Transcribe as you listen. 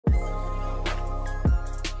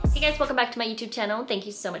Hey guys, welcome back to my YouTube channel. Thank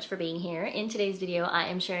you so much for being here. In today's video, I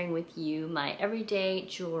am sharing with you my everyday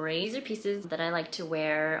jewelry. These are pieces that I like to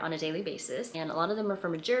wear on a daily basis, and a lot of them are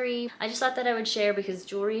from Mejuri. I just thought that I would share because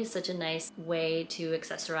jewelry is such a nice way to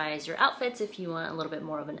accessorize your outfits if you want a little bit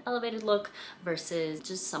more of an elevated look versus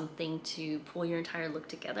just something to pull your entire look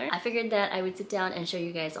together. I figured that I would sit down and show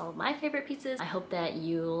you guys all of my favorite pieces. I hope that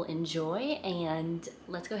you'll enjoy, and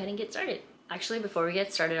let's go ahead and get started. Actually, before we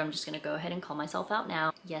get started, I'm just gonna go ahead and call myself out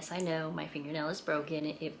now. Yes, I know my fingernail is broken.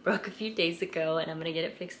 It broke a few days ago and I'm gonna get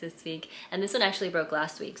it fixed this week. And this one actually broke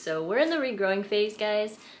last week. So we're in the regrowing phase,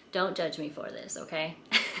 guys. Don't judge me for this, okay?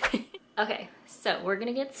 Okay, so we're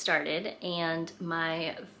gonna get started, and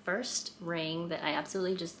my first ring that I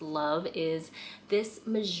absolutely just love is this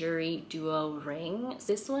Mejuri duo ring.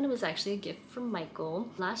 This one was actually a gift from Michael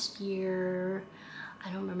last year.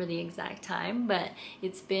 I don't remember the exact time, but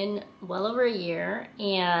it's been well over a year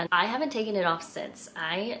and I haven't taken it off since.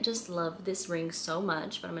 I just love this ring so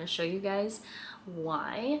much, but I'm gonna show you guys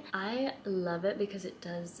why. I love it because it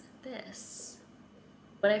does this.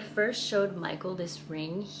 When I first showed Michael this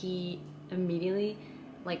ring, he immediately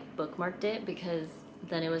like bookmarked it, because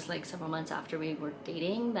then it was like several months after we were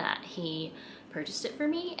dating that he purchased it for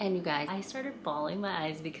me. And you guys, I started bawling my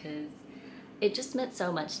eyes because it just meant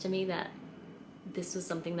so much to me that this was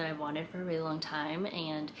something that I wanted for a really long time,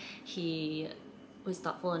 and he was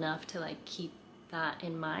thoughtful enough to like keep that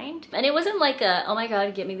in mind. And it wasn't like a, oh my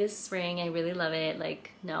god, get me this ring, I really love it.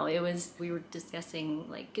 Like, no, it was, we were discussing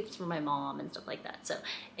like gifts for my mom and stuff like that. So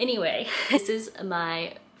anyway, this is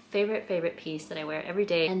my favorite piece that I wear every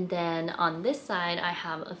day. And then on this side I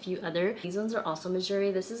have a few other. These ones are also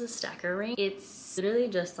Mejuri. This is a stacker ring. It's literally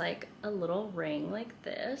just like a little ring like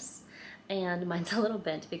this, and mine's a little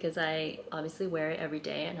bent because I obviously wear it every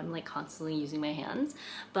day and I'm like constantly using my hands.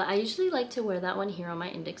 But I usually like to wear that one here on my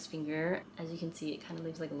index finger. As you can see, it kind of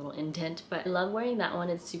leaves like a little indent, but I love wearing that one.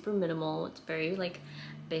 It's super minimal. It's very like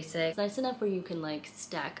basic. It's nice enough where you can like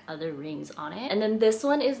stack other rings on it. And then this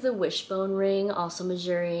one is the wishbone ring, also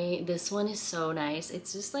Mejuri. This one is so nice.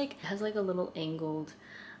 It's just like, it has like a little angled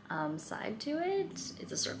side to it.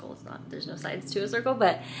 It's a circle, it's not, there's no sides to a circle,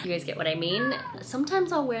 but you guys get what I mean.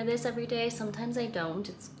 Sometimes I'll wear this every day, sometimes I don't.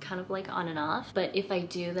 It's kind of like on and off, but if I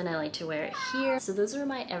do, then I like to wear it here. So those are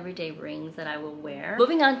my everyday rings that I will wear.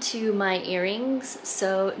 Moving on to my earrings.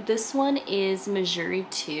 So this one is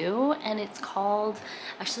Mejuri too, and it's called,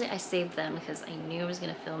 actually I saved them because I knew I was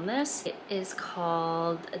gonna film this. It is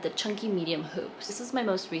called the Chunky Medium Hoops. This is my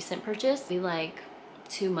most recent purchase. We like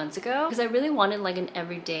 2 months ago because I really wanted like an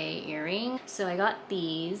everyday earring. So I got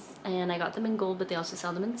these, and I got them in gold, but they also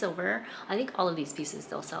sell them in silver. I think all of these pieces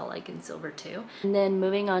they'll sell like in silver too. And then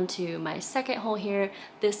moving on to my second hole here,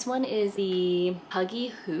 this one is the Huggy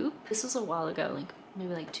Hoop. This was a while ago, like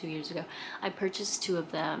maybe like 2 years ago. I purchased 2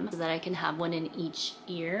 of them so that I can have one in each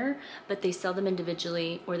ear, but they sell them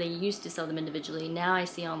individually, or they used to sell them individually. Now I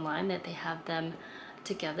see online that they have them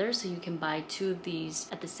together, so you can buy 2 of these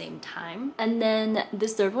at the same time. And then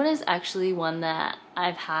this third one is actually one that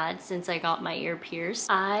I've had since I got my ear pierced.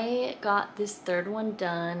 I got this third one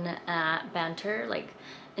done at Banter, like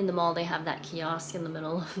in the mall. They have that kiosk in the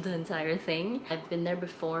middle of the entire thing. I've been there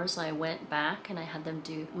before, so I went back and I had them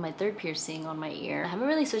do my third piercing on my ear. I haven't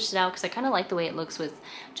really switched it out because I kind of like the way it looks with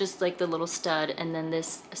just like the little stud and then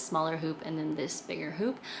this smaller hoop and then this bigger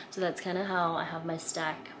hoop. So that's kind of how I have my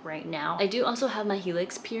stack right now. I do also have my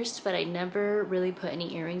helix pierced, but I never really put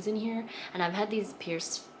any earrings in here, and I've had these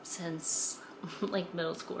pierced since like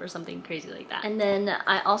middle school or something crazy like that. And then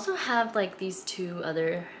I also have like these 2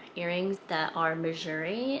 other earrings that are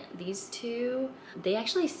Mejuri. These 2, they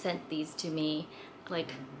actually sent these to me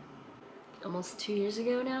like almost 2 years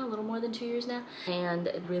ago now, a little more than 2 years now, and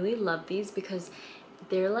I really love these because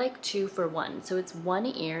they're like 2 for 1. So it's 1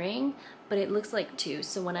 earring, but it looks like 2.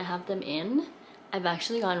 So when I have them in, I've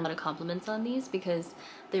actually gotten a lot of compliments on these because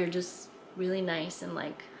they're just really nice and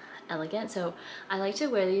like elegant. So I like to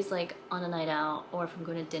wear these like on a night out, or if I'm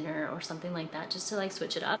going to dinner or something like that, just to like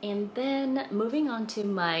switch it up. And then moving on to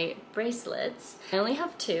my bracelets, I only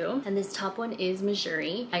have 2, and this top one is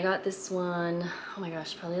Mejuri. I got this one, oh my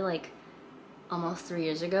gosh, probably like almost 3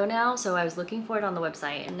 years ago now. So I was looking for it on the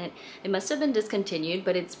website, and it must have been discontinued,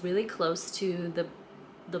 but it's really close to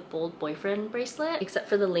the Bold Boyfriend bracelet, except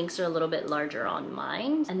for the links are a little bit larger on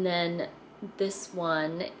mine. And then this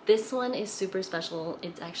one is super special.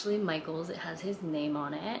 It's actually Michael's. It has his name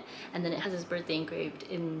on it, and then it has his birthday engraved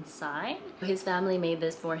inside. His family made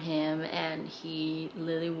this for him, and he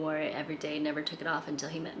literally wore it every day, never took it off until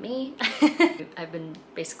he met me. I've been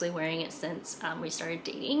basically wearing it since we started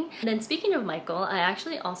dating. And then speaking of Michael, I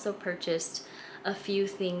actually also purchased a few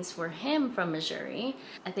things for him from Mejuri.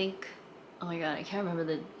 I think, oh my god, I can't remember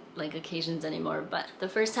the occasions anymore, but the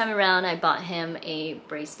first time around I bought him a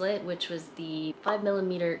bracelet, which was the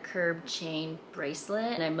 5mm curb chain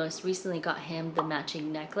bracelet, and I most recently got him the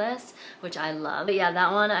matching necklace, which I love. But yeah,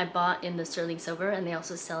 that one I bought in the sterling silver, and they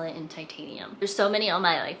also sell it in titanium. There's so many on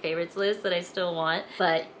my like favorites list that I still want,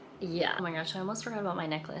 but yeah. Oh my gosh, I almost forgot about my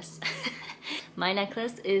necklace. My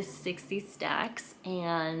necklace is 60 Stax,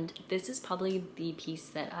 and this is probably the piece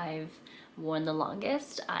that I've worn the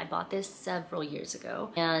longest. I bought this several years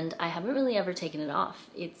ago, and I haven't really ever taken it off.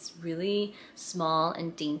 It's really small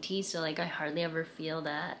and dainty, so like I hardly ever feel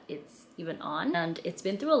that it's even on. And it's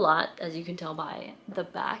been through a lot, as you can tell by the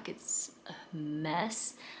back. It's a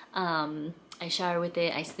mess. I shower with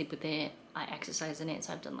it, I sleep with it, I exercise in it,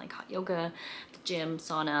 so I've done like hot yoga, the gym,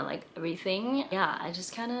 sauna, like everything. Yeah, I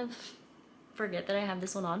just kind of forget that I have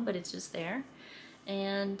this one on, but it's just there,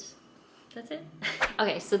 and that's it.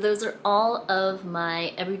 Okay, so those are all of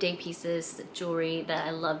my everyday pieces, jewelry that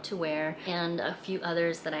I love to wear, and a few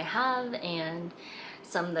others that I have, and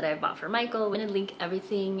some that I bought for Michael. I'm gonna link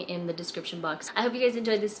everything in the description box. I hope you guys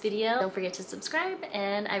enjoyed this video. Don't forget to subscribe,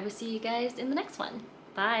 and I will see you guys in the next one.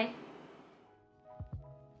 Bye.